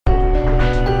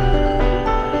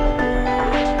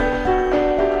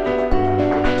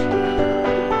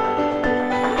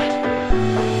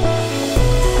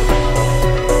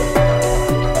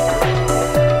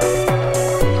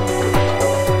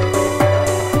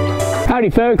Howdy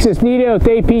folks, it's Nito with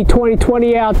AP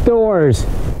 2020 Outdoors.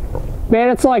 Man,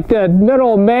 it's like the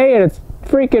middle of May and it's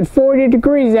freaking 40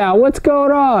 degrees out. What's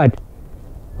going on?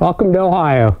 Welcome to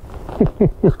Ohio.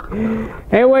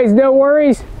 Anyways, no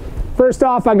worries. First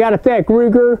off, I gotta thank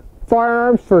Ruger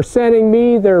Firearms for sending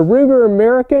me their Ruger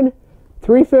American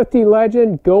 350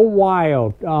 Legend Go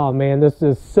Wild. Oh man, this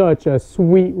is such a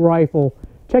sweet rifle.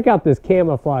 Check out this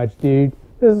camouflage, dude.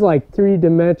 This is like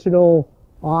three-dimensional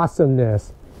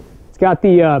awesomeness. It's got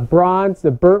the bronze, the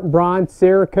burnt bronze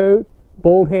Cerakote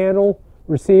bolt handle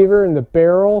receiver and the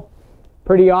barrel.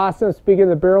 Pretty awesome. Speaking of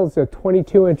the barrel, it's a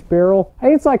 22-inch barrel. I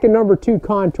think it's like a number 2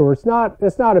 contour. It's not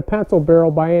a pencil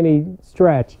barrel by any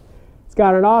stretch. It's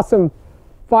got an awesome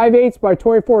 5/8 by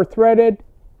 24 threaded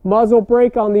muzzle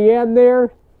brake on the end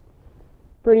there.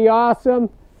 Pretty awesome.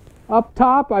 Up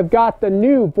top, I've got the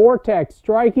new Vortex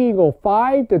Strike Eagle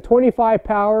 5 to 25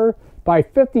 power by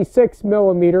 56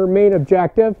 millimeter main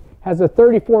objective. Has a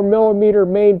 34 millimeter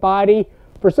main body.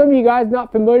 For some of you guys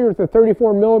not familiar with the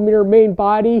 34 millimeter main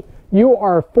body, you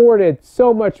are afforded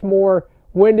so much more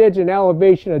windage and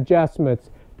elevation adjustments.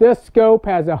 This scope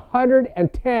has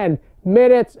 110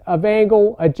 minutes of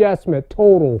angle adjustment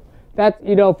total. That's,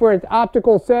 you know, for an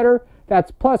optical setter, that's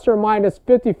plus or minus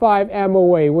 55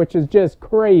 MOA, which is just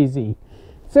crazy.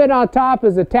 Sitting on top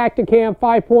is a Tacticam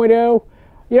 5.0.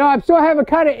 You know, I'm still having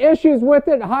kind of issues with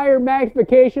it, higher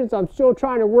magnifications. I'm still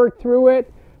trying to work through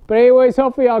it. But anyways,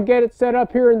 hopefully I'll get it set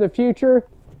up here in the future.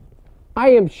 I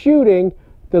am shooting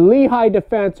the Lehigh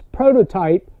Defense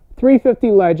Prototype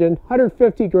 350 Legend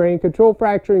 150 grain control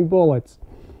fracturing bullets.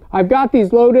 I've got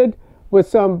these loaded with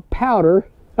some powder.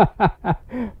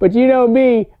 But you know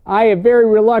me, I am very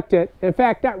reluctant. In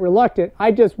fact, not reluctant,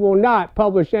 I just will not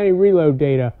publish any reload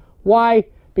data. Why?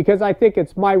 Because I think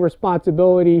it's my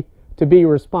responsibility to be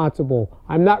responsible.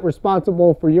 I'm not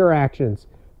responsible for your actions.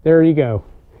 There you go.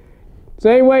 So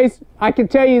anyways, I can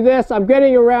tell you this, I'm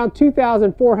getting around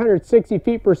 2,460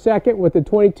 feet per second with the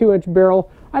 22-inch barrel.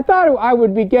 I thought I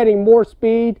would be getting more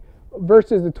speed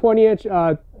versus the 20-inch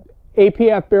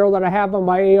APF barrel that I have on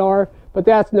my AR, but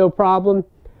that's no problem.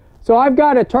 So I've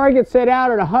got a target set out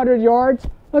at 100 yards.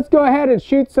 Let's go ahead and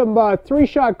shoot some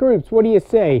 3-shot groups. What do you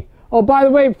say? Oh, by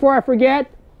the way, before I forget,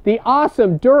 the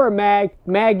awesome Duramag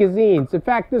magazines. In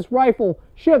fact, this rifle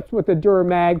ships with the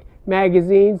Duramag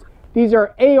magazines. These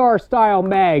are AR style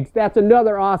mags. That's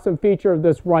another awesome feature of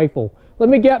this rifle. Let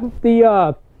me get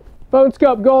the phone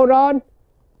scope going on.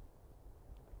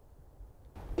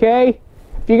 Okay.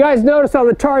 If you guys notice on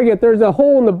the target, there's a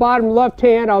hole in the bottom left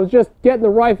hand. I was just getting the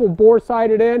rifle bore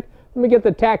sighted in. Let me get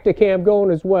the Tacticam going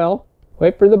as well.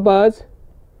 Wait for the buzz.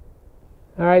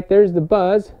 All right, there's the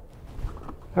buzz.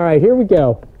 All right, here we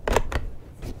go.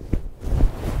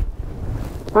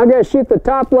 I'm going to shoot the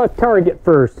top left target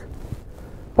first.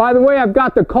 By the way, I've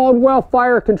got the Caldwell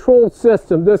Fire Control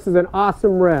System. This is an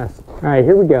awesome rest. All right,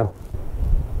 here we go.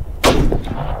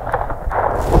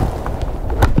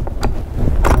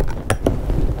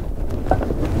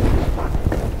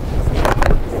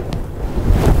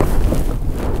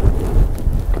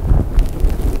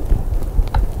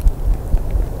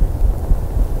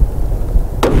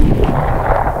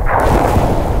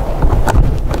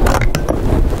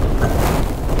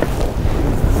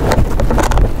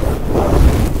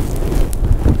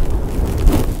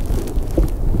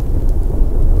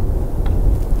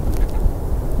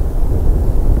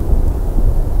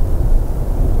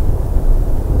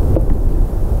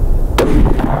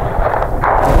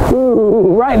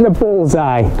 Right in the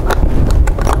bullseye.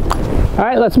 All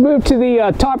right, let's move to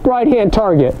the top right-hand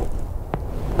target.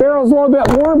 Barrel's a little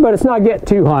bit warm, but it's not getting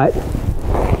too hot.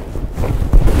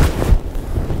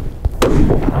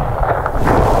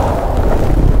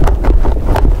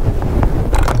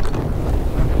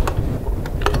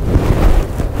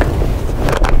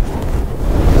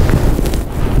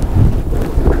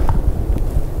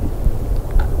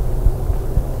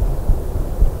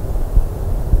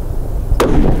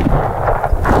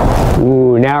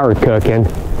 Ooh, now we're cooking.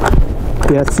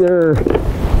 Yes, sir.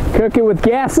 Cooking with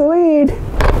gasoline.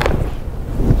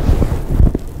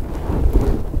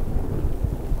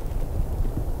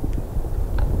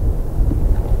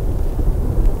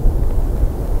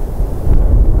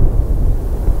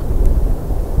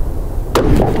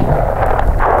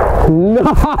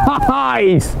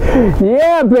 Nice!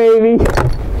 Yeah, baby.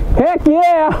 Heck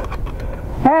yeah.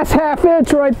 That's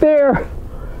half-inch right there.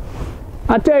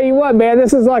 I tell you what, man,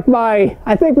 this is like I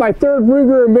think my third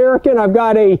Ruger American. I've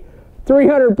got a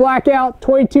 300 Blackout,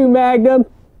 22 Magnum,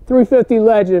 350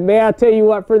 Legend. Man, I tell you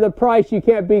what, for the price, you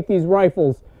can't beat these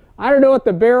rifles. I don't know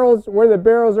where the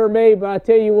barrels are made, but I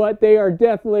tell you what, they are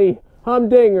definitely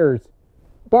humdingers,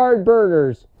 barn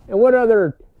burners. And what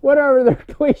other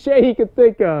cliche you could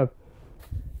think of?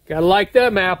 Gotta like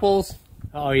them apples.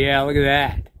 Oh yeah, look at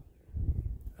that.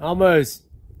 Almost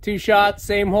 2 shots,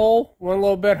 same hole, one a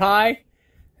little bit high.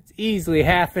 It's easily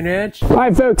 1/2 inch. All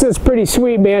right, folks, that's pretty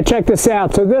sweet, man. Check this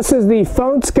out. So this is the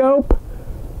Phone Skope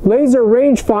laser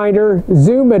rangefinder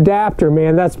zoom adapter,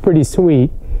 man. That's pretty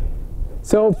sweet.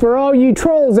 So for all you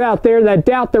trolls out there that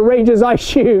doubt the ranges I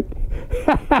shoot,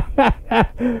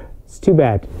 it's too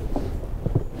bad.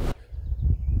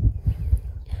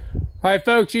 All right,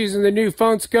 folks, using the new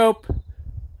Phone Skope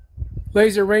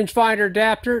laser rangefinder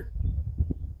adapter.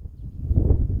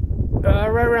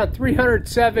 Right around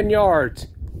 307 yards.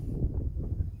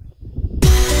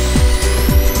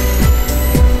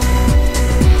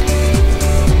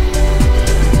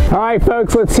 All right,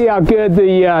 folks, let's see how good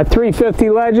the 350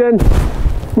 Legend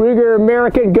Ruger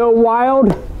American Go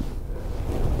Wild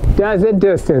does at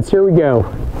distance. Here we go.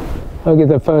 I'll get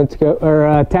the Phone Skope or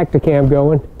Tacticam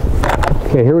going.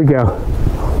 Okay, here we go.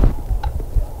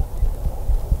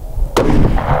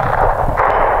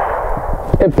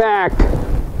 In fact,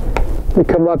 we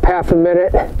come up 1/2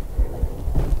 minute.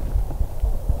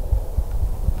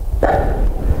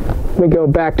 Let me go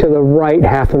back to the right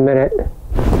 1/2 minute.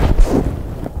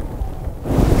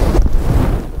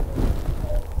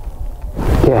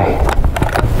 Okay.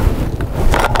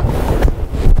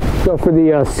 Go for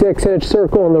the 6-inch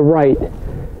circle on the right.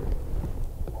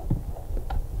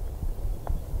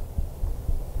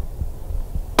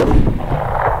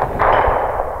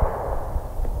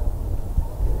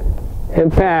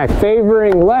 Impact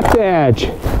favoring left edge.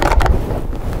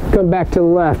 Come back to the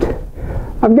left.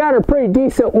 I've got a pretty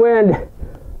decent wind,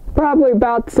 probably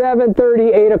about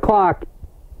 7:30, 8 o'clock.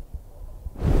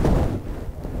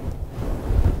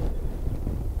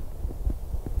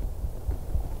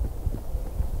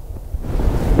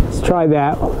 Let's try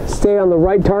that. Stay on the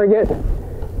right target.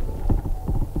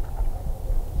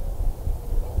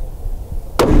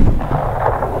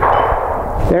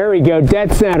 There we go,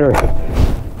 dead center.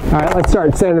 All right, let's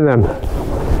start sending them.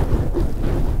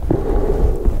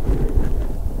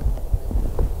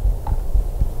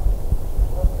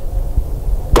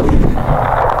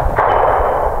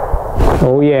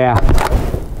 Oh yeah.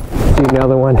 See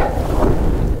another one.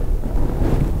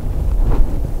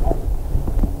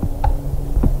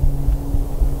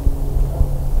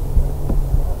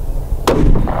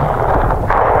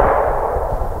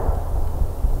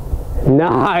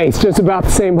 Nice, just about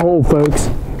the same hole, folks.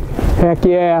 Heck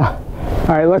yeah.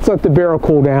 All right, let's let the barrel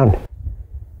cool down.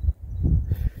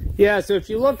 Yeah, so if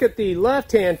you look at the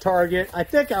left-hand target, I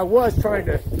think I was trying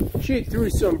to shoot through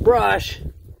some brush,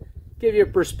 give you a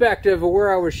perspective of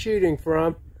where I was shooting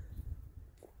from.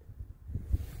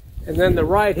 And then the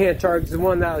right-hand target is the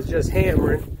one that I was just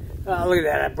hammering. Oh, look at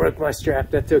that, I broke my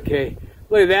strap, that's okay.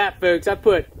 Look at that, folks, I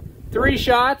put 3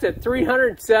 shots at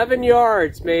 307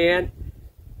 yards, man.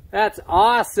 That's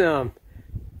awesome.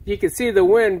 You can see the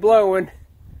wind blowing.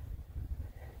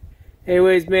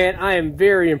 Anyways, man, I am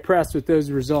very impressed with those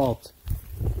results.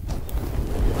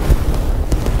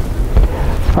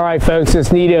 All right, folks,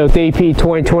 it's Nito with AP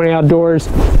 2020 Outdoors.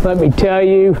 Let me tell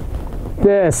you,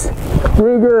 this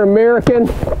Ruger American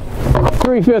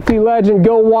 350 Legend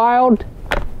Go Wild,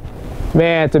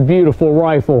 man, it's a beautiful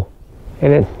rifle.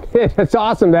 And it's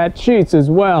awesome that it shoots as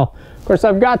well. Of course,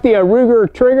 I've got the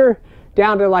Ruger trigger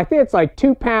down to, like, I think it's like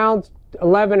 2 pounds,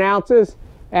 11 ounces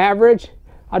average.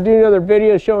 I'll do another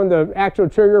video showing the actual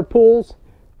trigger pulls.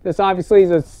 This obviously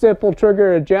is a simple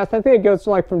trigger to adjust. I think it goes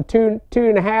to like from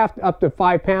 2.5 up to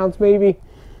 5 pounds maybe.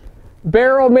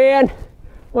 Barrel, man,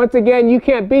 once again, you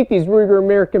can't beat these Ruger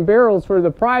American barrels for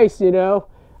the price, you know.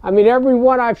 I mean, every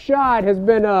one I've shot has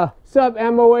been a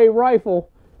sub-MOA rifle,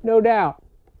 no doubt.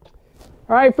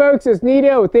 All right, folks, it's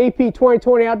Nito with AP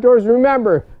 2020 Outdoors.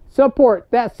 Remember, support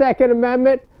that Second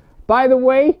Amendment. By the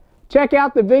way, check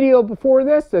out the video before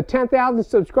this, the 10,000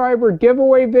 subscriber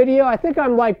giveaway video. I think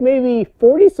I'm like maybe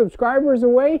 40 subscribers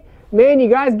away. Man, you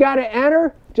guys got to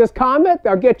enter. Just comment.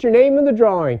 I'll get your name in the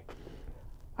drawing.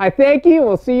 I thank you.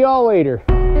 We'll see y'all later.